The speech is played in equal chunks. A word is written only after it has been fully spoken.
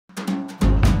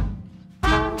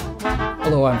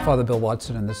Hello, I'm Father Bill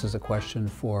Watson, and this is a question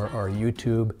for our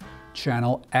YouTube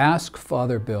channel, Ask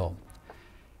Father Bill.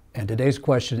 And today's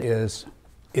question is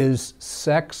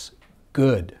sex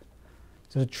good?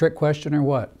 Is it a trick question or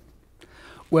what?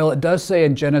 Well, it does say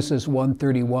in Genesis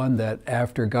 1:31 that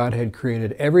after God had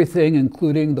created everything,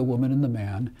 including the woman and the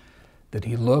man, that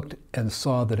he looked and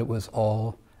saw that it was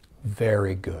all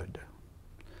very good.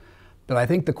 But I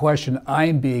think the question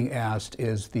I'm being asked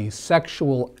is the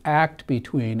sexual act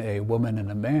between a woman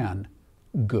and a man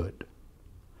good?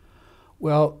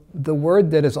 Well, the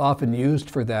word that is often used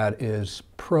for that is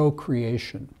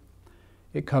procreation.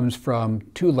 It comes from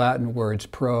two Latin words,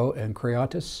 pro and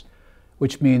creatus,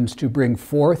 which means to bring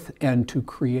forth and to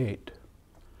create.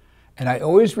 And I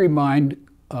always remind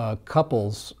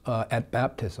couples at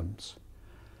baptisms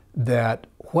that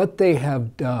what they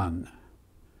have done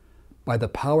by the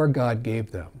power God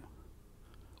gave them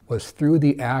was through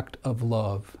the act of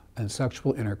love and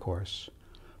sexual intercourse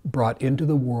brought into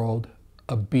the world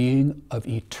a being of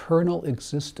eternal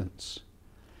existence.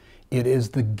 It is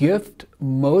the gift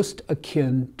most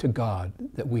akin to God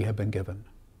that we have been given.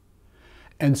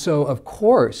 And so, of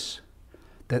course,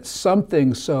 that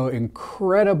something so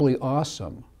incredibly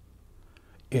awesome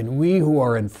in we who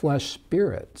are in flesh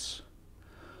spirits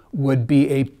would be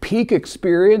a peak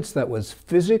experience that was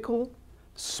physical,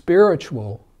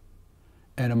 spiritual,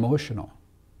 and emotional.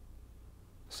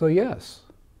 So yes,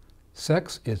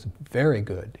 sex is very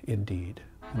good indeed,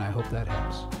 and I hope that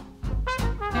helps.